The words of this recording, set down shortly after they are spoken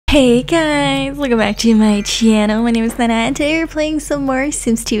Hey guys, welcome back to my channel. My name is Nenna and today we're playing some more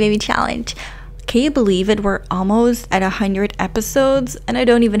Sims 2 Baby Challenge. Can you believe it? We're almost at 100 episodes and I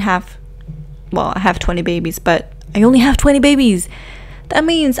don't even have, well, I have 20 babies, but I only have 20 babies. That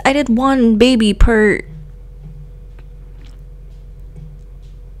means I did one baby per...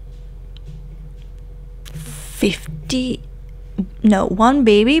 one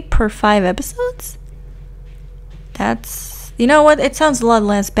baby per 5 episodes? That's... You know what? It sounds a lot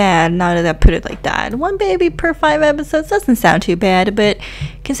less bad now that I put it like that. One baby per 5 episodes doesn't sound too bad, but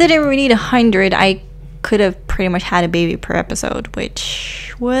considering we need 100, I could have pretty much had a baby per episode,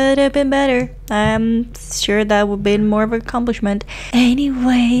 which would have been better. I'm sure that would have been more of an accomplishment.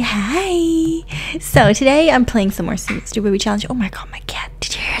 Anyway, hi! So today I'm playing some more Sims 2 Baby Challenge. Oh my god, my cat.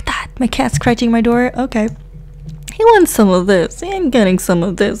 Did you hear that? My cat's scratching my door. Okay. He wants some of this. I'm getting some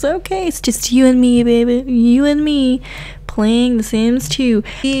of this. Okay, it's just you and me, baby. You and me. Playing The Sims 2.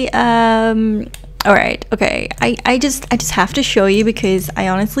 Alright, okay. I just have to show you because I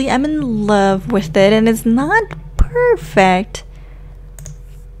honestly am in love with it and it's not perfect,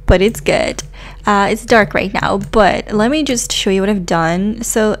 but it's good. It's dark right now, but let me just show you what I've done.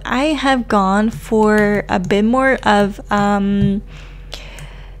 So I have gone for a bit more of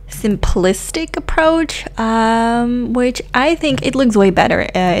simplistic approach, which I think it looks way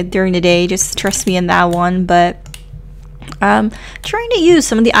better during the day. Just trust me in that one, but trying to use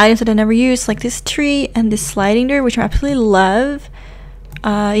some of the items that I never used, like this tree and this sliding door, which I absolutely love.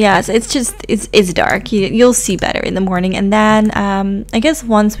 Yeah, so it's dark. You'll see better in the morning, and then I guess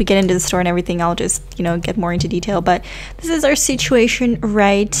once we get into the store and everything, I'll just get more into detail. But this is our situation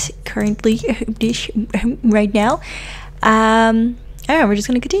right now. Alright, we're just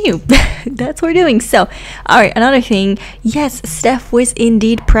gonna continue. That's what we're doing. So, alright, another thing. Yes, Steph was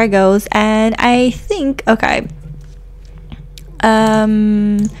indeed pregos, and I think okay.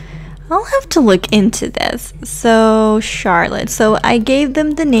 I'll have to look into this. So Charlotte, so I gave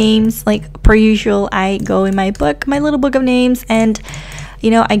them the names like per usual. I go in my book, my little book of names, and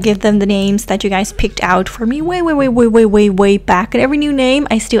I give them the names that you guys picked out for me way back. And every new name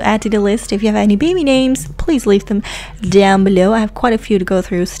I still add to the list. If you have any baby names, please leave them down below. I have quite a few to go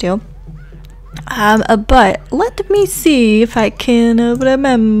through still. But let me see if I can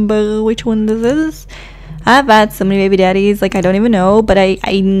remember which one this is. I've had so many baby daddies, like I don't even know, but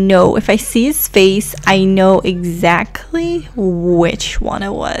I know if I see his face, I know exactly which one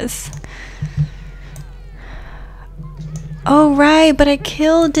it was. Oh right, but I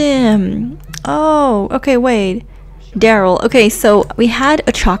killed him. Oh, okay, wait. Daryl. Okay, so we had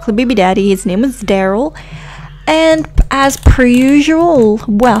a chocolate baby daddy. His name was Daryl, and as per usual,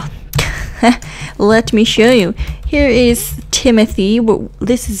 well, let me show you. Here is Timothy. Well,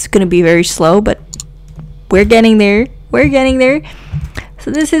 this is gonna be very slow, but we're getting there. We're getting there. So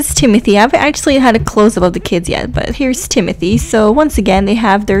this is Timothy. I haven't actually had a close-up of the kids yet, but here's Timothy. So once again, they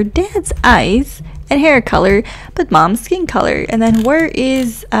have their dad's eyes and hair color, but mom's skin color. And then where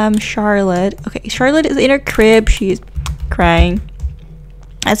is Charlotte? Okay, Charlotte is in her crib. She's crying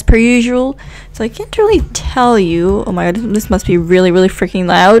as per usual. So I can't really tell you. Oh my god, this must be really freaking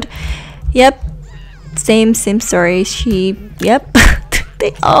loud. Yep, same story. Yep.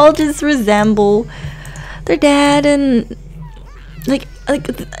 They all just resemble their dad, and like I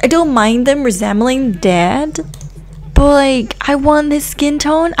don't mind them resembling dad, but like I want this skin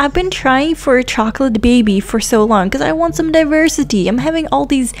tone. I've been trying for a chocolate baby for so long because I want some diversity. I'm having all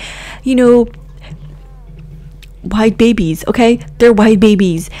these white babies. Okay, they're white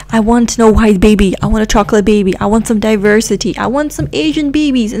babies. I want no white baby. I want a chocolate baby. I want some diversity. I want some Asian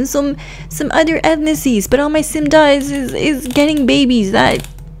babies and some other ethnicities, but all my sim dies is getting babies that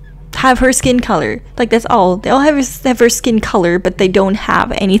have her skin color. Like that's all. They all have her skin color, but they don't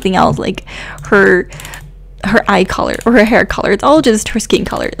have anything else like her eye color or her hair color. It's all just her skin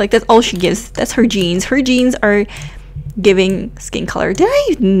color. Like that's all she gives. That's her genes. Her genes are giving skin color. Did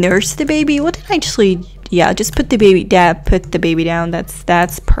I nurse the baby? What did I actually... Yeah, just put the baby... Dad, put the baby down.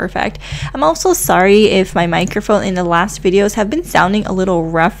 That's perfect. I'm also sorry if my microphone in the last videos have been sounding a little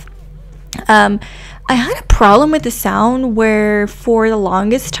rough. I had a problem with the sound where for the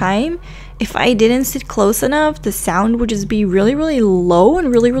longest time, if I didn't sit close enough, the sound would just be really low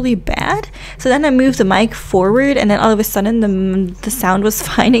and really bad. So then I moved the mic forward, and then all of a sudden the sound was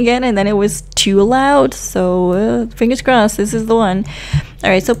fine again, and then it was too loud. So fingers crossed, this is the one.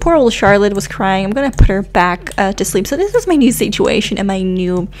 Alright, so poor old Charlotte was crying. I'm gonna put her back to sleep. So this is my new situation and my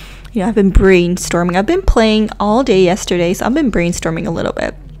new, I've been brainstorming. I've been playing all day yesterday, so I've been brainstorming a little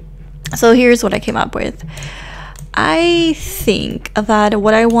bit. So here's what I came up with. I think that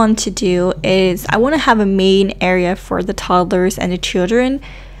what I want to do is I want to have a main area for the toddlers and the children,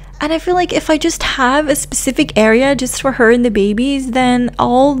 And I feel like if I just have a specific area just for her and the babies, then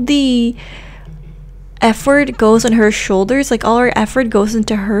all the effort goes on her shoulders. Like all her effort goes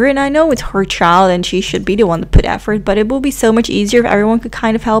into her, and I know it's her child and she should be the one to put effort, but it will be so much easier if everyone could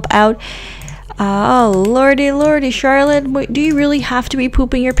kind of help out. Oh lordy, Charlotte, wait, do you really have to be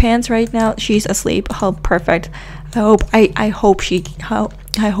pooping your pants right now? She's asleep. Oh, perfect. I hope she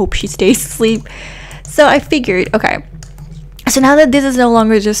stays asleep. So I figured, okay, so now that this is no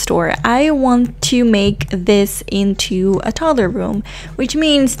longer just a store, I want to make this into a toddler room, which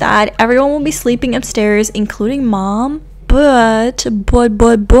means that everyone will be sleeping upstairs, including mom, but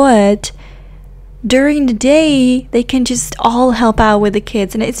during the day they can just all help out with the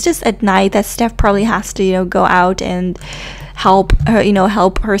kids, and it's just at night that Steph probably has to, you know, go out and help her, you know,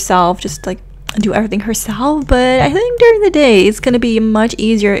 help herself, just like do everything herself. But I think during the day it's gonna be much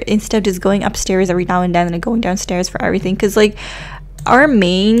easier, instead of just going upstairs every now and then and going downstairs for everything, because like our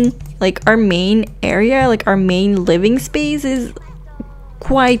main area, like our main living space is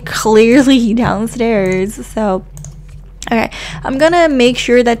quite clearly downstairs. So okay, I'm gonna make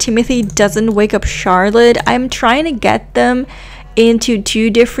sure that Timothy doesn't wake up Charlotte. I'm trying to get them into 2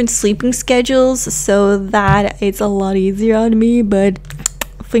 different sleeping schedules so that it's a lot easier on me, but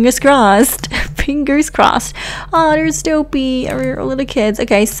fingers crossed. Fingers crossed. Oh, there's Dopey, our little kids.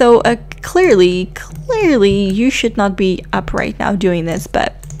 Okay, so clearly you should not be up right now doing this,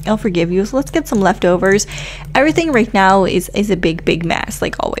 but I'll forgive you. So let's get some leftovers. Everything right now is a big mess,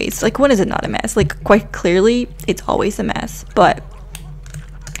 like always. Like, when is it not a mess? Like, quite clearly it's always a mess, but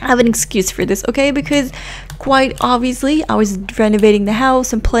I have an excuse for this, okay? Because quite obviously I was renovating the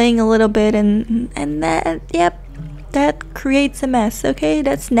house and playing a little bit, and that, yep, that creates a mess, okay?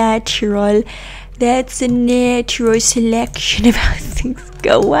 That's natural. That's a natural selection of how things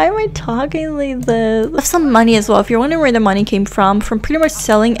go. Why am I talking like this? I have some money as well. If you're wondering where the money came from pretty much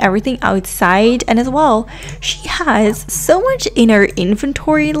selling everything outside. And as well, she has so much in her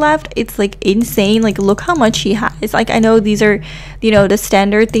inventory left. It's like insane. Like, look how much she has. Like, I know these are, you know, the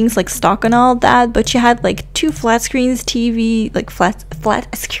standard things like stock and all that, but she had like 2 flat screens TV, like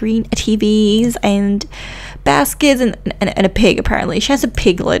flat screen TVs, and baskets, and a pig. Apparently she has a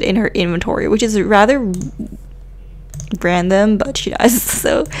piglet in her inventory, which is rather random, but she does.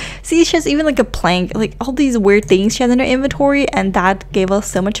 So see, she has even like a plank, like all these weird things she has in her inventory, and that gave us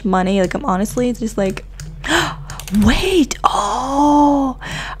so much money. Like, I'm honestly, it's just like wait, oh, all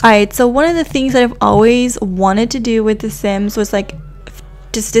right. So one of the things that I've always wanted to do with The Sims was like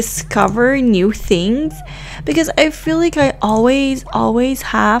just discover new things, because I feel like I always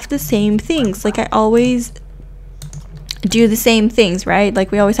have the same things. Like, I always do the same things, right?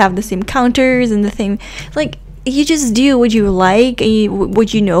 Like, we always have the same counters and the same, like, you just do what you like and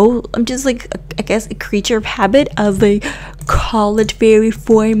what you know. I'm just like, I guess, a creature of habit, as they call it. Very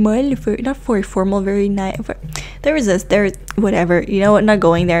formal, not very formal, very nice. There's whatever, you know what, not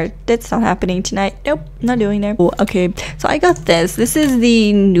going there. That's not happening tonight. Nope, not doing there. Oh, okay, so I got this is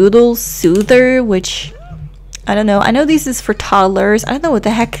the noodle soother, which I don't know. I know this is for toddlers. I don't know what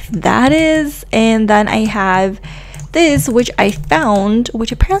the heck that is. And then I have this, which I found,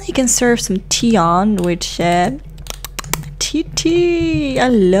 which apparently you can serve some tea on, which tea, I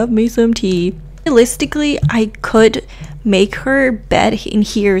love me some tea. Realistically, I could make her bed in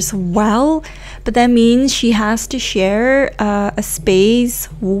here as well, but that means she has to share a space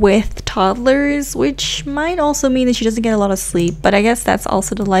with toddlers, which might also mean that she doesn't get a lot of sleep, but I guess that's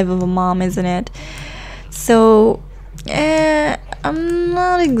also the life of a mom, isn't it? So I'm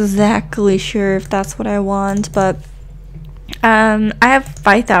not exactly sure if that's what I want, but I have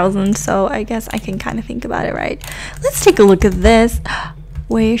 5,000, so I guess I can kind of think about it, right? Let's take a look at this.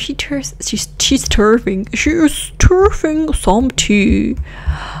 Wait, she's turfing. She is turfing some tea.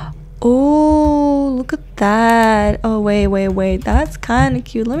 Oh, look at that. Oh, wait. That's kind of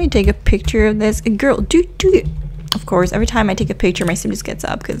cute. Let me take a picture of this. Girl, do it. Of course, every time I take a picture, my sim just gets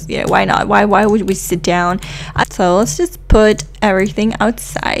up, because, yeah, why not? Why would we sit down? So let's just put everything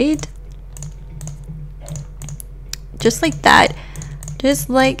outside. Just like that. Just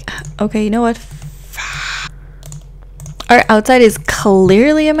like, okay, you know what? Our outside is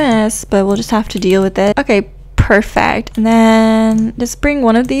clearly a mess, but we'll just have to deal with it. Okay, perfect. And then just bring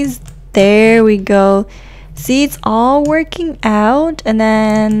one of these. There we go. See, it's all working out. And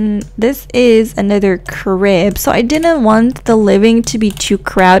then this is another crib. So I didn't want the living to be too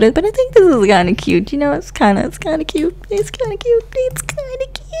crowded, but I think this is kind of cute. You know, it's kind of cute. It's kind of cute.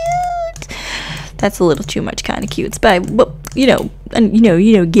 That's a little too much kind of cute, but you know, And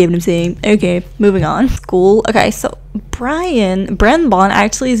get what I'm saying. Okay, moving on. School. Okay, so Brandon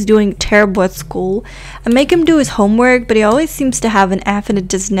actually is doing terrible at school. I make him do his homework, but he always seems to have an F and it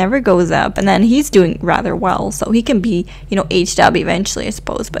just never goes up. And then he's doing rather well, so he can be, aged up eventually, I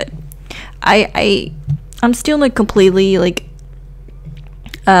suppose. But I'm still not completely like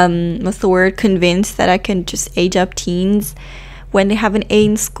what's the word? Convinced that I can just age up teens when they have an A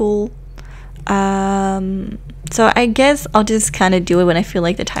in school. So I guess I'll just kind of do it when I feel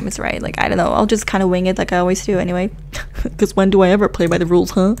like the time is right. Like, I don't know, I'll just kind of wing it like I always do anyway. Because when do I ever play by the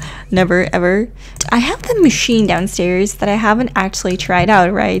rules, huh? Never, ever. I have the machine downstairs that I haven't actually tried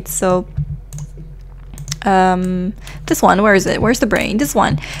out, right? So, this one, where is it? Where's the brain? This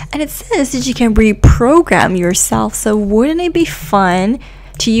one. And it says that you can reprogram yourself. So wouldn't it be fun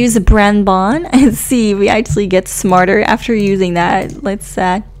to use a brand bond and see if we actually get smarter after using that? Let's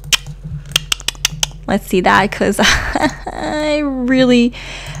see that, because I really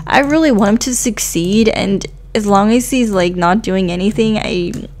want him to succeed, and as long as he's like not doing anything,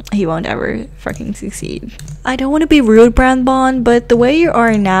 he won't ever fucking succeed. I don't want to be rude, Brandon, but the way you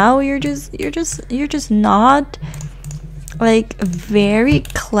are now, you're just not like very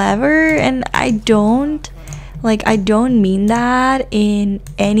clever, and I don't mean that in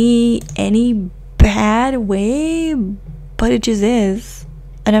any bad way, but it just is.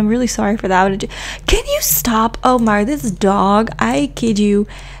 And I'm really sorry for that. Can you stop? Oh my, this dog, I kid you,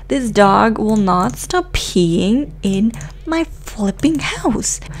 this dog will not stop peeing in my flipping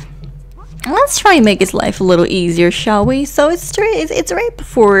house. Let's try and make his life a little easier, shall we? So it's right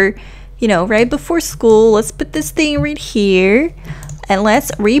before, right before school. Let's put this thing right here and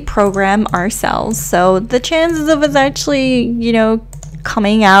let's reprogram ourselves. So the chances of us actually,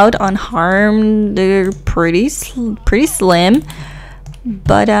 coming out unharmed, they're pretty slim.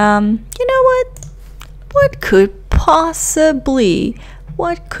 But you know what? What could possibly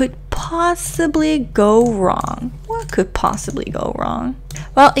go wrong? What could possibly go wrong?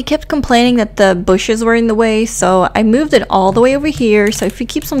 Well, it kept complaining that the bushes were in the way, so I moved it all the way over here. So if he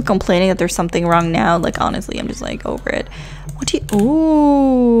keeps on complaining that there's something wrong now, like honestly, I'm just like over it.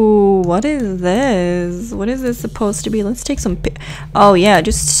 Ooh, what is this? What is this supposed to be? Let's take some. Oh yeah,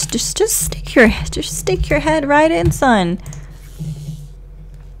 just stick your head right in, son.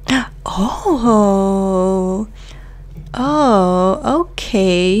 Oh,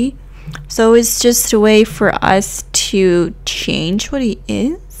 okay. So it's just a way for us to change what he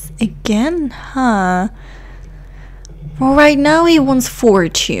is again, huh? Well, right now he wants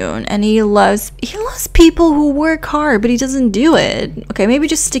fortune, and he loves people who work hard, but he doesn't do it. Okay, maybe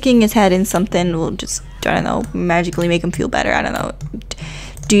just sticking his head in something will just, I don't know, magically make him feel better. I don't know.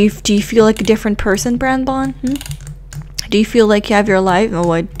 Do you feel like a different person, Brandon? Do you feel like you have your life?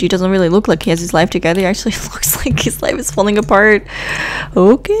 Oh, he doesn't really look like he has his life together. He actually looks like his life is falling apart.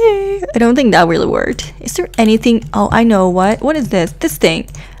 Okay. I don't think that really worked. Is there anything? Oh, I know what. What is this? This thing.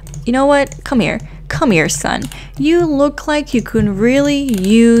 You know what? Come here. Come here, son. You look like you could really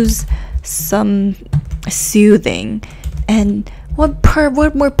use some soothing. And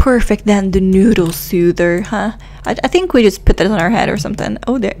what more perfect than the noodle soother, huh? I think we just put that on our head or something.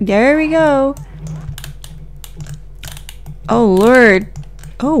 Oh, there we go. Oh lord.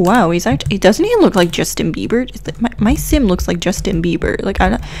 Oh wow, doesn't he look like Justin Bieber? My sim looks like Justin Bieber. Like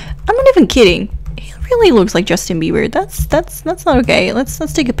I'm not even kidding. He really looks like Justin Bieber. That's not okay. Let's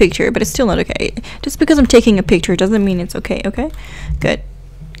take a picture, but it's still not okay. Just because I'm taking a picture doesn't mean it's okay, okay? Good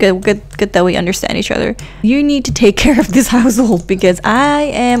that we understand each other. You need to take care of this household because I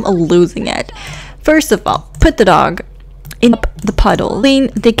am losing it. First of all, put the dog in the puddle, clean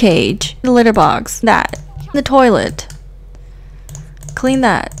the cage, the litter box, the toilet. Clean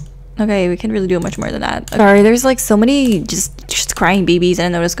that. Okay, we can't really do much more than that. Sorry, there's like so many just crying babies, and I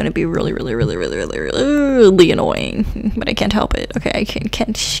know it's going to be really annoying, but I can't help it. Okay, I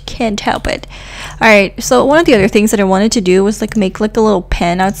can't help it. All right, so one of the other things that I wanted to do was like make like a little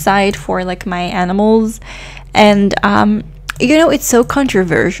pen outside for like my animals, and it's so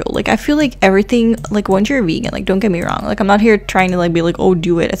controversial. Like I feel like everything, like once you're vegan, like don't get me wrong, like I'm not here trying to like be like, oh,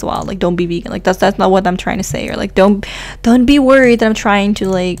 do it as well, like don't be vegan, like that's not what I'm trying to say, or like don't be worried that I'm trying to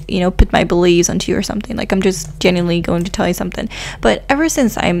like put my beliefs onto you or something. Like I'm just genuinely going to tell you something. But ever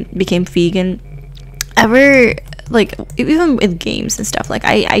since I became vegan, like even with games and stuff, like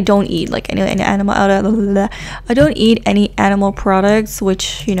I don't eat like any animal I don't eat any animal products,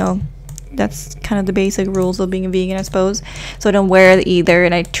 which that's kind of the basic rules of being a vegan, I suppose. So I don't wear it either,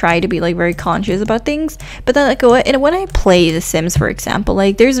 and I try to be like very conscious about things. But then like when I play The Sims, for example,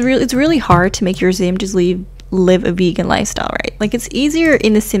 like it's really hard to make your sim just leave live a vegan lifestyle, right? Like it's easier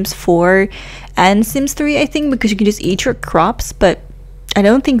in the Sims 4 and Sims 3, I think, because you can just eat your crops, but I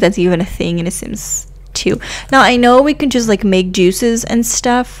don't think that's even a thing in the Sims 2. Now I know we can just like make juices and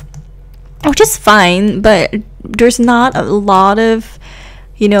stuff, which is fine, but there's not a lot of,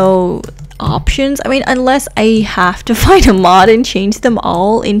 you know, options. I mean, unless I have to find a mod and change them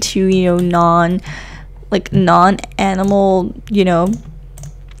all into, you know, non-animal, you know,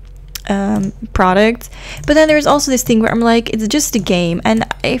 products. But then there's also this thing where I'm like, it's just a game, and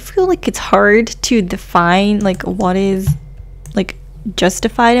I feel like it's hard to define like what is like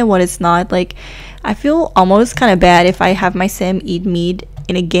justified and what is not. Like I feel almost kind of bad if I have my sim eat meat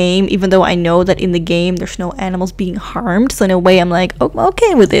in a game, even though I know that in the game there's no animals being harmed. So in a way I'm like, oh,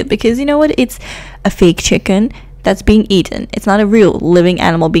 okay with it, because you know what, it's a fake chicken that's being eaten. It's not a real living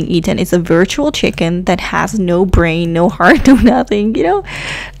animal being eaten. It's a virtual chicken that has no brain, no heart, no nothing, you know.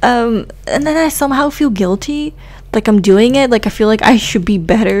 And then I somehow feel guilty, like I'm doing it. Like I feel like I should be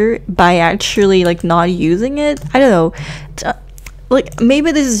better by actually like not using it. I don't know. Like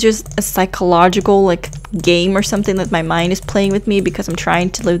maybe this is just a psychological like game or something that my mind is playing with me, because I'm trying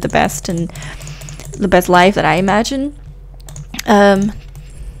to live the best life that I imagine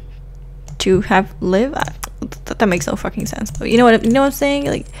to have live. That makes no fucking sense. But you know what I'm saying?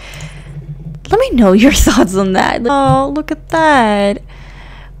 Like, let me know your thoughts on that. Oh, look at that.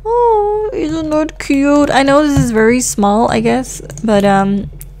 Oh, isn't that cute? I know this is very small, I guess, but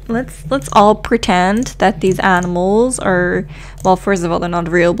let's all pretend that these animals are, well, first of all, they're not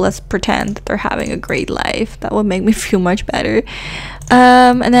real, but let's pretend that they're having a great life. That would make me feel much better.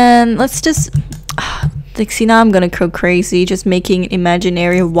 And then let's just like, see, now I'm gonna go crazy just making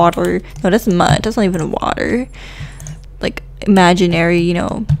imaginary water. No, that's mud. That's not even water. Like imaginary, you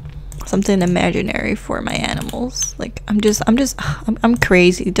know, something imaginary for my animals. Like I'm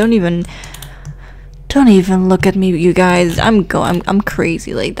crazy. Don't even look at me, you guys. I'm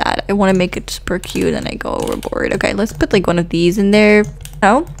crazy like that. I want to make it super cute and I go overboard. Okay, let's put like one of these in there.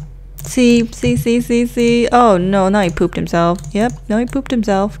 Oh, see. Oh no, now he pooped himself. Yep, no, he pooped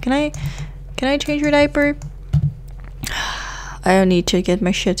himself. Can I change your diaper? I don't need to get my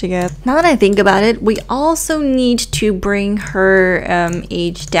shit together. Now that I think about it, we also need to bring her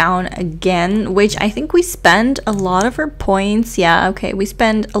age down again, which I think we spend a lot of her points. Yeah, okay, we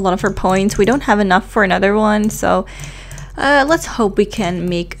spend a lot of her points. We don't have enough for another one, so let's hope we can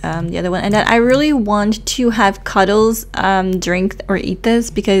make the other one. And then I really want to have Cuddles drink or eat this,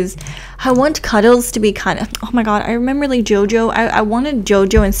 because I want Cuddles to be kind of, oh my god, I remember like Jojo. I wanted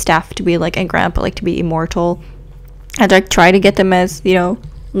Jojo and Steph to be like, and Grandpa like to be immortal, and like try to get them as, you know,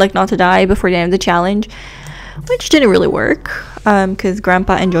 like not to die before the end of the challenge, which didn't really work because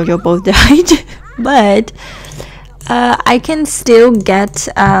Grandpa and Jojo both died. But I can still get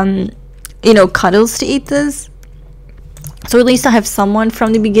you know, Cuddles to eat this. So at least I have someone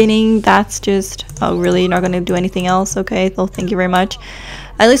from the beginning. That's just, oh really, you're not gonna do anything else? Okay, well, thank you very much.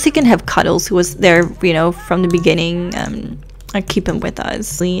 At least he can have Cuddles, who was there, you know, from the beginning. I keep him with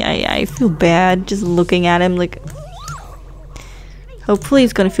us. I feel bad just looking at him. Like, hopefully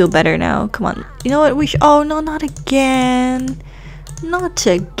he's gonna feel better now. Come on, you know what, we should, oh no, not again. Not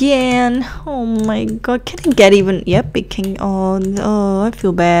again. Oh my god, can it get even, yep, it can. Oh, I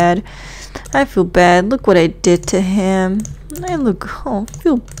feel bad. I feel bad. Look what I did to him. I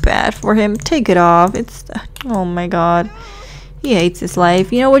feel bad for him. Take it off. It's, oh my god. He hates his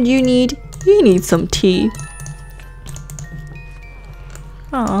life. You know what you need? You need some tea.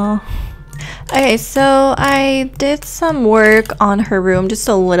 Oh. Okay, so I did some work on her room, just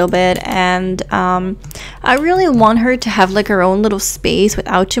a little bit, and I really want her to have like her own little space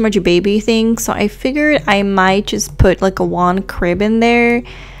without too much baby things. So I figured I might just put like a one crib in there.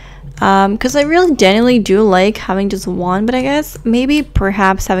 Because I really genuinely do like having just one, but I guess maybe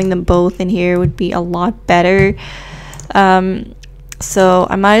perhaps having them both in here would be a lot better. So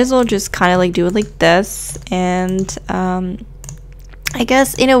I might as well just kind of like do it like this, and I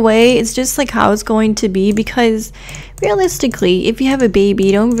guess in a way it's just like how it's going to be, because realistically, if you have a baby,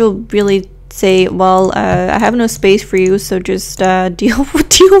 you don't really say, well, I have no space for you, so just deal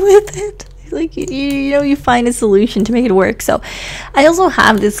with it. Like, you know, you find a solution to make it work. So I also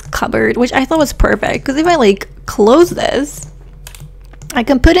have this cupboard, which I thought was perfect, because if I like close this, I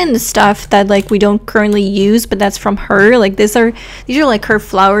can put in the stuff that like we don't currently use, but that's from her. Like these are like her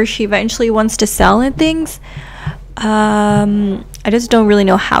flowers she eventually wants to sell and things. I just don't really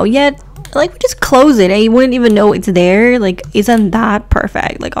know how yet. Like, we just close it and you wouldn't even know it's there. Like, isn't that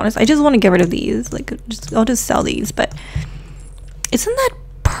perfect? Like, honestly, I just want to get rid of these. Like, I'll just sell these, but isn't that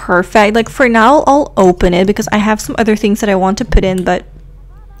perfect? Like, for now I'll open it because I have some other things that I want to put in, but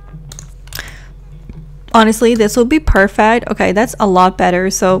Honestly, this will be perfect. Okay, that's a lot better.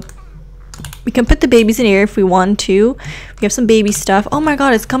 So we can put the babies in here if we want to. We have some baby stuff. Oh my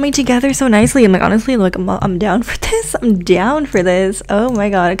god, it's coming together so nicely. I'm like, honestly, like I'm down for this. I'm down for this. Oh my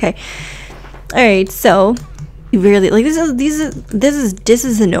god. Okay. All right. So really, like, this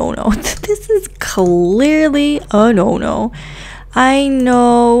is a no-no. This is clearly a no-no. I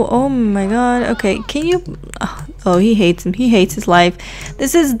know. Oh my god. Okay, can you? Oh, he hates him. He hates his life.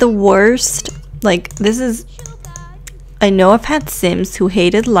 This is the worst. Like, this is. I know I've had Sims who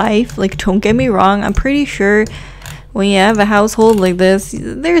hated life. Like, don't get me wrong. I'm pretty sure when you have a household like this,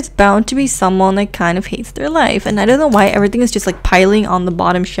 there's bound to be someone that kind of hates their life. And I don't know why everything is just like piling on the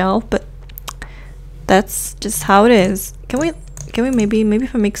bottom shelf, but that's just how it is. Can we maybe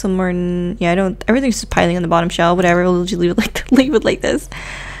if I make some more? Yeah, I don't. Everything's just piling on the bottom shelf. Whatever. We'll just leave it like this.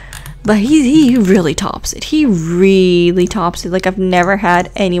 But he really tops it. He really tops it. Like, I've never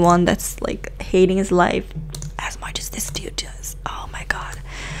had anyone that's like hating his life as much as this dude does. Oh my god.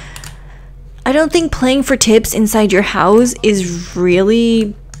 I don't think playing for tips inside your house is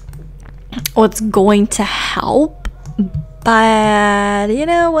really what's going to help. But you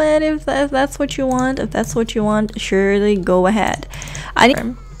know what, if that's what you want, surely go ahead.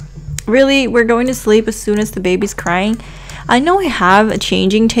 Really, we're going to sleep as soon as the baby's crying. I know I have a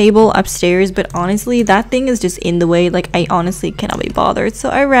changing table upstairs, but honestly, that thing is just in the way. Like, I honestly cannot be bothered, so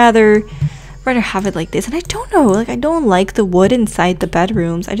I rather have it like this. And I don't know, like, I don't like the wood inside the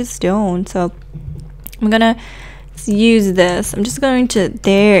bedrooms. I just don't. So I'm gonna use this. I'm just going to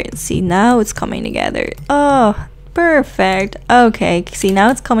there. See, now it's coming together. Oh, perfect. Okay, see, now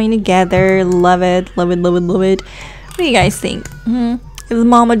it's coming together. Love it, love it, love it, love it. What do you guys think? Is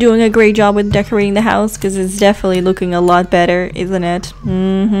Mama doing a great job with decorating the house? Because it's definitely looking a lot better, isn't it?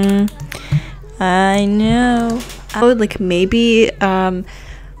 I know. I would like maybe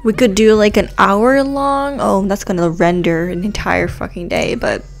we could do like an hour long. Oh, that's gonna render an entire fucking day.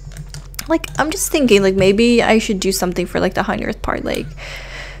 But like, I'm just thinking, like, maybe I should do something for like the 100th part. Like,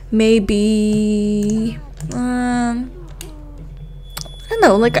 maybe I don't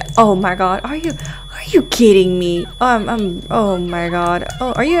know, like, oh my god, are you kidding me? Oh my god.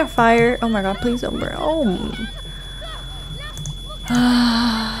 Oh, are you on fire? Oh my god, please don't burn.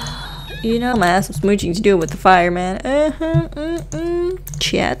 You know, I'm gonna have some smooching to do with the fire, man.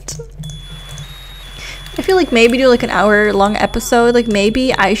 Chat. I feel like maybe do like an hour long episode. Like,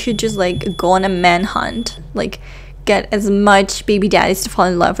 maybe I should just like go on a manhunt. Like, get as much baby daddies to fall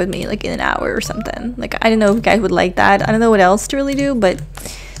in love with me like in an hour or something. Like, I don't know if you guys would like that. I don't know what else to really do, but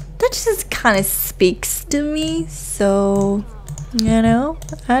that just kind of speaks to me. So, you know,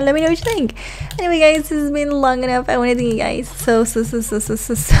 let me know what you think. Anyway, guys, this has been long enough. I want to thank you guys so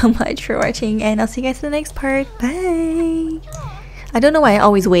much for watching, and I'll see you guys in the next part. Bye. I don't know why I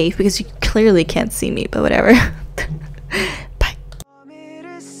always wave, because you clearly can't see me, but whatever.